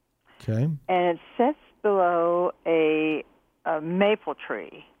 Okay. And it sits below a maple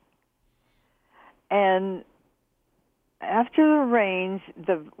tree. And after the rains,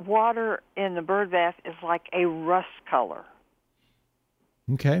 the water in the bird bath is like a rust color.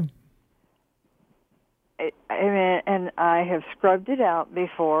 Okay. And I have scrubbed it out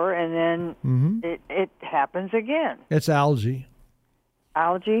before, and then it happens again. It's algae.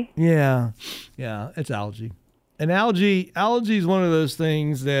 Algae? Yeah, it's algae. And algae is one of those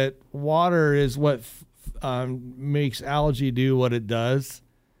things that water is what makes algae do what it does.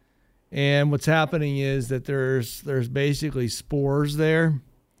 And what's happening is that there's basically spores there.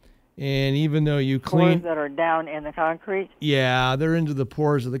 And even though you clean... Spores that are down in the concrete? Yeah, they're into the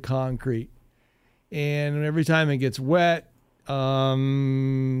pores of the concrete. And every time it gets wet, they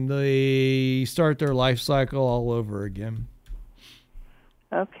start their life cycle all over again.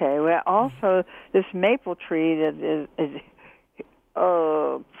 Okay. Well, also, this maple tree that is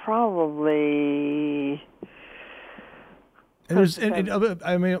probably... And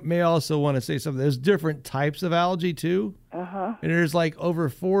I may also want to say something. There's different types of algae too. Uh-huh. And there's like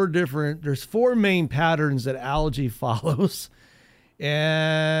there's 4 main patterns that algae follows.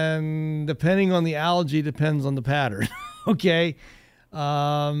 And depending on the algae depends on the pattern. Okay.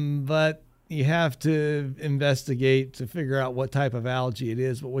 But you have to investigate to figure out what type of algae it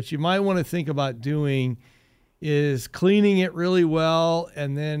is. But what you might want to think about doing is cleaning it really well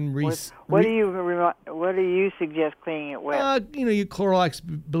and then what do you suggest cleaning it with? You Clorox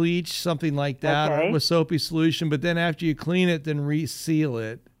bleach, something like that, Okay. or with soapy solution. But then after you clean it, then reseal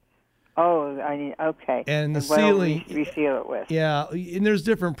it. Oh, okay. And the what do sealing, we reseal it with? Yeah, and there's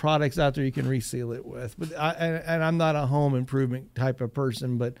different products out there you can reseal it with. But I'm not a home improvement type of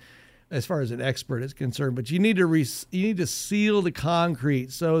person, but as far as an expert is concerned, but you need to seal the concrete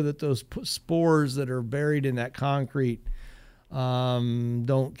so that those spores that are buried in that concrete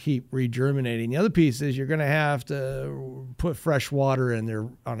don't keep regerminating. The other piece is you're going to have to put fresh water in there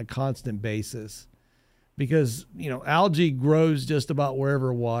on a constant basis because, algae grows just about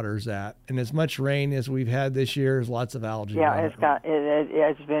wherever water's at. And as much rain as we've had this year, there's lots of algae. Yeah, it's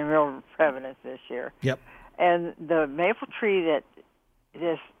been real prevalent this year. Yep. And the maple tree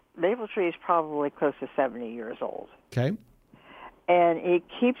this maple tree is probably close to 70 years old. Okay. And it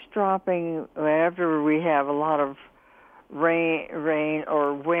keeps dropping whenever we have a lot of rain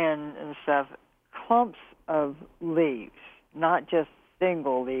or wind and stuff, clumps of leaves, not just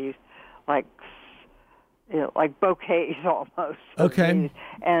single leaves, like bouquets almost. Okay. Leaves.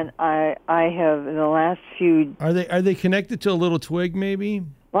 And I have in the last few... Are they connected to a little twig maybe?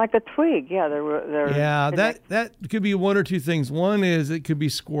 Like a twig, yeah. They're that could be one or two things. One is it could be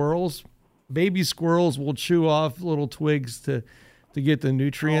squirrels. Baby squirrels will chew off little twigs to get the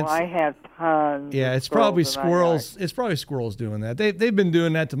nutrients. Oh, I have tons. Yeah, it's probably squirrels. It's probably squirrels doing that. They've been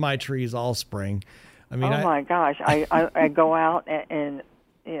doing that to my trees all spring. I mean, my gosh, I go out and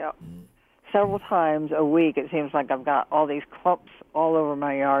several times a week. It seems like I've got all these clumps all over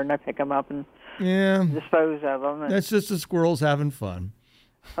my yard, and I pick them up and dispose of them. That's just the squirrels having fun.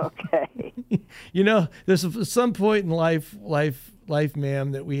 Okay. There's some point in life,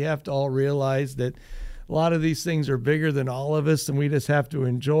 ma'am, that we have to all realize that a lot of these things are bigger than all of us, and we just have to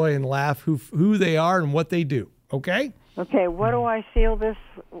enjoy and laugh who they are and what they do. Okay? Okay, what do I seal this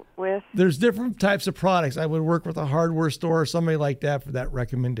with? There's different types of products. I would work with a hardware store or somebody like that for that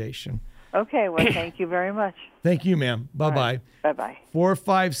recommendation. Okay, well, thank you very much. Thank you, ma'am. Bye-bye. Right. Bye-bye.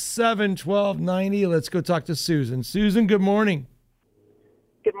 457-1290. Let's go talk to Susan. Susan, good morning.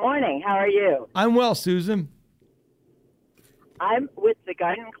 Good morning. How are you? I'm well, Susan. I'm with the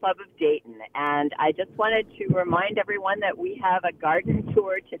Garden Club of Dayton, and I just wanted to remind everyone that we have a garden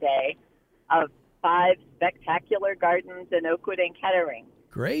tour today of 5 spectacular gardens in Oakwood and Kettering.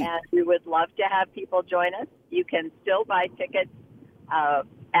 Great. And we would love to have people join us. You can still buy tickets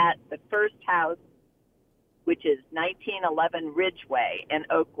at the first house, which is 1911 Ridgeway in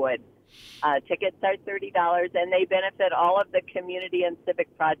Oakwood. Tickets are $30, and they benefit all of the community and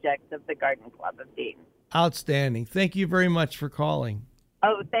civic projects of the Garden Club of Dayton. Outstanding. Thank you very much for calling.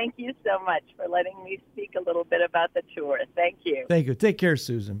 Oh, thank you so much for letting me speak a little bit about the tour. Thank you. Thank you. Take care,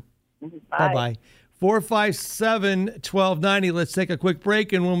 Susan. Bye. Bye-bye. 457-1290. Let's take a quick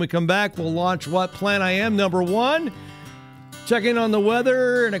break, and when we come back, we'll launch What Plant I Am, number 1. Check in on the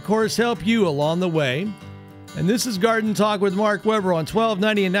weather and, of course, help you along the way. And this is Garden Talk with Mark Weber on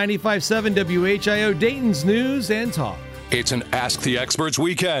 1290 and 95.7 WHIO, Dayton's News and Talk. It's an Ask the Experts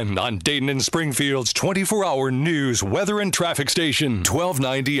weekend on Dayton and Springfield's 24-hour news, weather, and traffic station,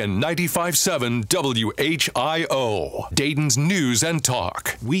 1290 and 95.7 WHIO, Dayton's News and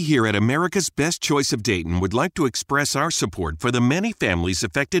Talk. We here at America's Best Choice of Dayton would like to express our support for the many families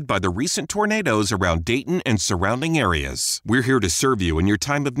affected by the recent tornadoes around Dayton and surrounding areas. We're here to serve you in your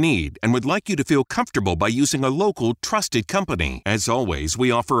time of need and would like you to feel comfortable by using a local, trusted company. As always,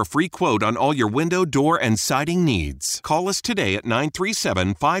 we offer a free quote on all your window, door, and siding needs. Call Call us today at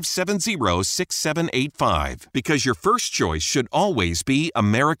 937-570-6785 because your first choice should always be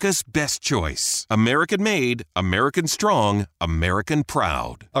America's best choice. American made, American strong, American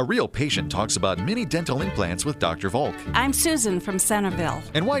proud. A real patient talks about mini dental implants with Dr. Volk. I'm Susan from Centerville.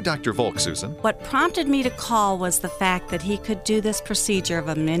 And why Dr. Volk, Susan? What prompted me to call was the fact that he could do this procedure of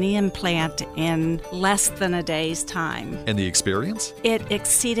a mini implant in less than a day's time. And the experience? It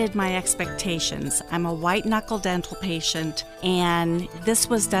exceeded my expectations. I'm a white knuckle dental patient, and this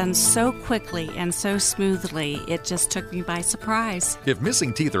was done so quickly and so smoothly, it just took me by surprise. If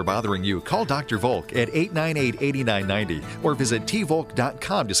missing teeth are bothering you, call Dr. Volk at 898-8990 or visit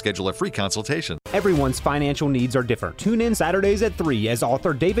tvolk.com to schedule a free consultation. Everyone's financial needs are different. Tune in Saturdays at 3 as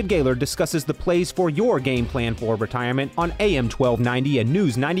author David Gaylor discusses the plays for your game plan for retirement on AM 1290 and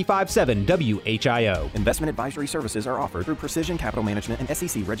News 95.7 WHIO. Investment advisory services are offered through Precision Capital Management and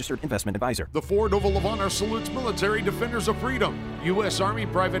SEC Registered Investment Advisor. The Ford Oval of Honor salutes military defenders of freedom. U.S. Army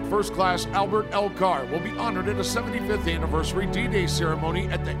Private First Class Albert L. Carr will be honored at a 75th anniversary D-Day ceremony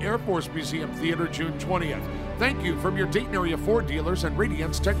at the Air Force Museum Theater June 20th. Thank you from your Dayton area Ford dealers and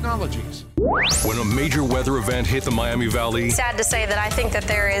Radiance Technologies. When a major weather event hit the Miami Valley, Sad to say that I think that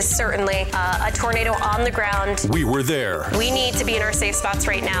there is certainly a tornado on the ground. we were there. We need to be in our safe spots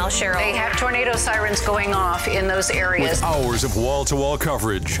right now, Cheryl. They have tornado sirens going off in those areas. With hours of wall-to-wall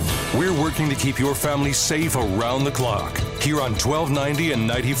coverage, we're working to keep your family safe around the clock. Here on 1290 and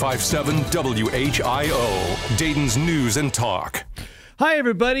 95.7 WHIO, Dayton's News and Talk. Hi,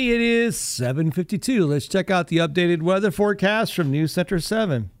 everybody. It is 7:52. Let's check out the updated weather forecast from News Center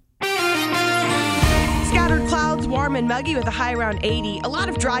 7. Scattered clouds, warm and muggy with a high around 80. A lot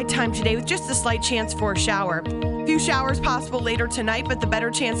of dry time today with just a slight chance for a shower. A few showers possible later tonight, but the better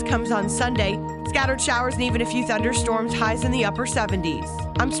chance comes on Sunday. Scattered showers and even a few thunderstorms, highs in the upper 70s.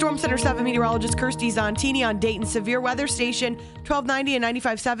 I'm Storm Center 7 meteorologist Kirsty Zontini on Dayton's Severe Weather Station, 1290 and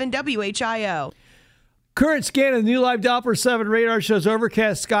 95.7 WHIO. Current scan of the new live Doppler 7 radar shows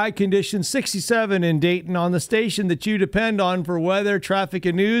overcast sky conditions, 67 in Dayton. On the station that you depend on for weather, traffic,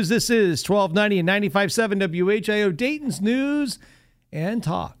 and news, this is 1290 and 95.7 WHIO, Dayton's News and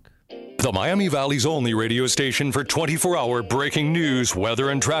Talk. The Miami Valley's only radio station for 24-hour breaking news, weather,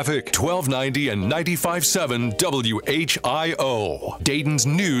 and traffic. 1290 and 95.7 WHIO, Dayton's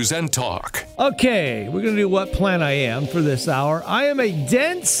News and Talk. Okay, we're going to do What Plant I Am for this hour. I am a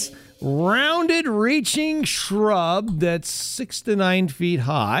dense, rounded, reaching shrub that's 6 to 9 feet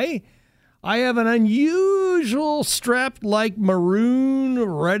high. I have an unusual strap-like maroon,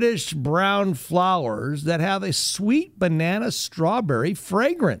 reddish-brown flowers that have a sweet banana strawberry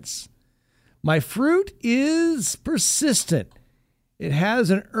fragrance. My fruit is persistent. It has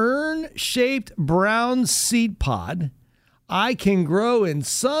an urn-shaped brown seed pod. I can grow in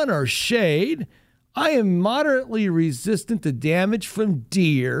sun or shade. I am moderately resistant to damage from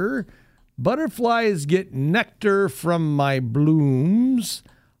deer. Butterflies get nectar from my blooms.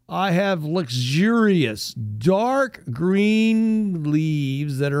 I have luxurious dark green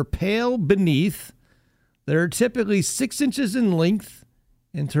leaves that are pale beneath, that are typically 6 inches in length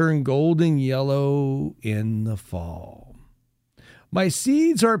and turn golden yellow in the fall. My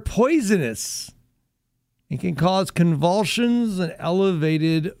seeds are poisonous and can cause convulsions and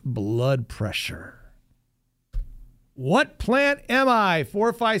elevated blood pressure. What plant am I?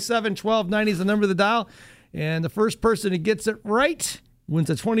 457-1290 is the number of the dial. And the first person who gets it right wins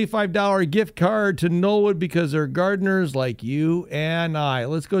a $25 gift card to Knollwood because they're gardeners like you and I.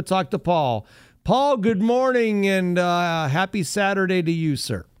 Let's go talk to Paul. Paul, good morning and happy Saturday to you,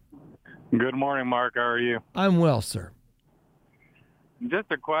 sir. Good morning, Mark. How are you? I'm well, sir. Just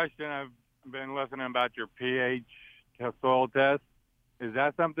a question. I've been listening about your pH soil test. Is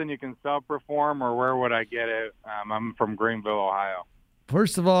that something you can self-perform, or where would I get it? I'm from Greenville, Ohio.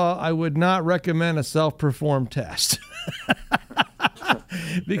 First of all, I would not recommend a self-performed test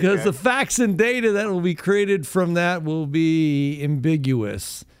because the facts and data that will be created from that will be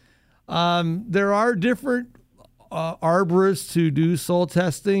ambiguous. There are different arborists who do soil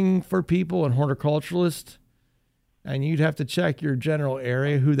testing for people and horticulturalists, and you'd have to check your general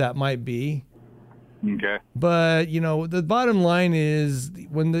area who that might be. Okay. But, you know, the bottom line is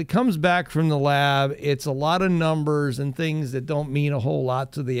when it comes back from the lab, it's a lot of numbers and things that don't mean a whole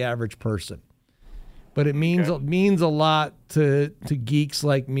lot to the average person. But it means a lot to geeks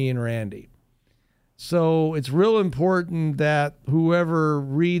like me and Randy. So it's real important that whoever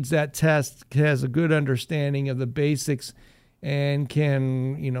reads that test has a good understanding of the basics and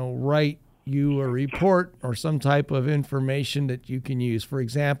can, you know, write you a report or some type of information that you can use. For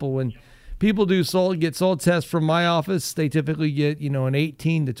example, when people get soil tests from my office. They typically get, an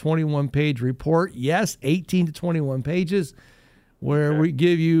 18 to 21 page report. Yes, 18 to 21 pages, where we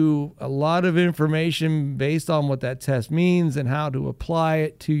give you a lot of information based on what that test means and how to apply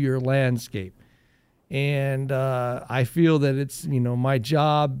it to your landscape. And I feel that it's, my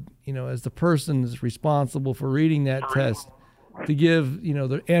job, as the person that's responsible for reading that test, to give,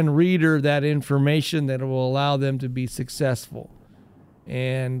 the end reader that information that will allow them to be successful.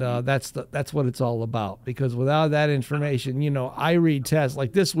 And that's what it's all about. Because without that information, I read tests.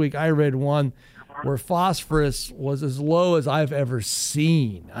 Like this week, I read one where phosphorus was as low as I've ever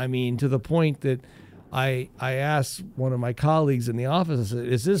seen. I mean, to the point that I asked one of my colleagues in the office, I said,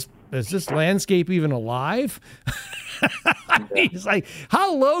 is this landscape even alive? He's like,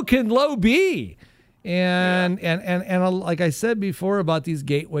 how low can low be? And like I said before about these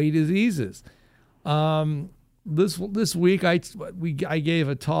gateway diseases, this week I gave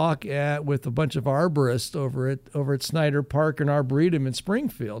a talk with a bunch of arborists over at Snyder Park and Arboretum in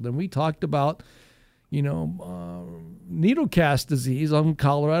Springfield, and we talked about needlecast disease on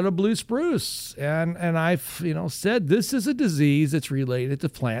Colorado blue spruce, and I've said this is a disease that's related to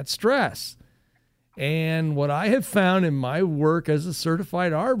plant stress. And what I have found in my work as a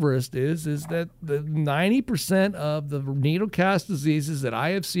certified arborist is that the 90% of the needlecast diseases that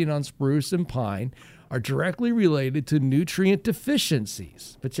I have seen on spruce and pine are directly related to nutrient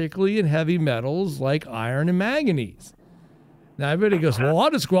deficiencies, particularly in heavy metals like iron and manganese. Now everybody goes, well,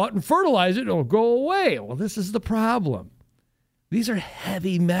 I'll just go out and fertilize it, it'll go away. Well, this is the problem. These are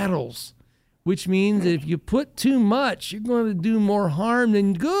heavy metals, which means that if you put too much, you're going to do more harm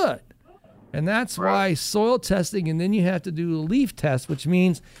than good. And that's why soil testing, and then you have to do a leaf test, which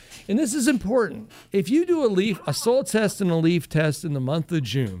means, and this is important, if you do a soil test and a leaf test in the month of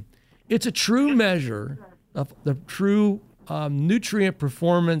June, it's a true measure of the true nutrient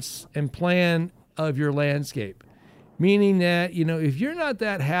performance and plan of your landscape. Meaning that, if you're not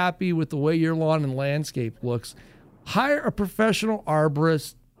that happy with the way your lawn and landscape looks, hire a professional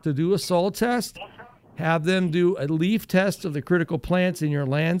arborist to do a soil test, have them do a leaf test of the critical plants in your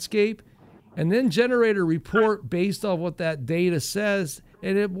landscape, and then generate a report based on what that data says,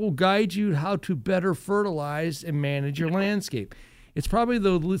 and it will guide you how to better fertilize and manage your landscape. It's probably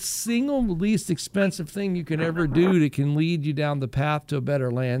the single least expensive thing you can ever do that can lead you down the path to a better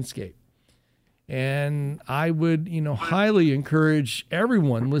landscape. And I would, highly encourage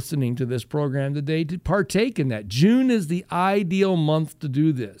everyone listening to this program today to partake in that. June is the ideal month to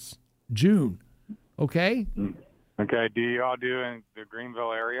do this. June. Okay? Okay. Do you all do in the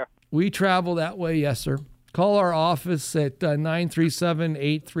Greenville area? We travel that way, yes, sir. Call our office at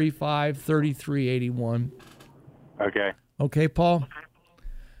 937-835-3381. Okay. Okay, Paul?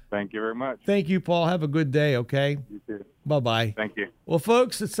 Thank you very much. Thank you, Paul. Have a good day, okay? You too. Bye-bye. Thank you. Well,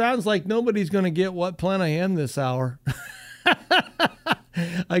 folks, it sounds like nobody's going to get what plant I am this hour.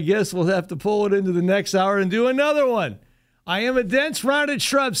 I guess we'll have to pull it into the next hour and do another one. I am a dense, rounded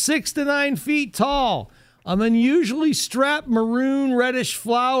shrub, 6 to 9 feet tall. I'm unusually strapped maroon reddish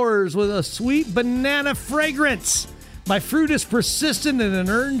flowers with a sweet banana fragrance. My fruit is persistent in an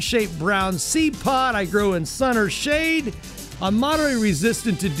urn-shaped brown seed pod. I grow in sun or shade. I'm moderately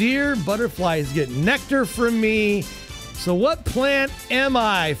resistant to deer. Butterflies get nectar from me. So what plant am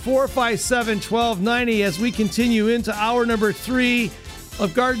I? 457-1290 as we continue into hour number 3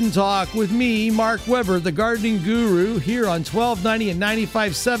 of Garden Talk with me, Mark Weber, the gardening guru, here on 1290 and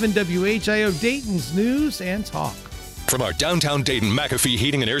 95.7 WHIO, Dayton's News and Talk. From our downtown Dayton McAfee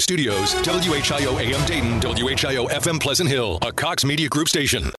Heating and Air Studios, WHIO AM Dayton, WHIO FM Pleasant Hill, a Cox Media Group station.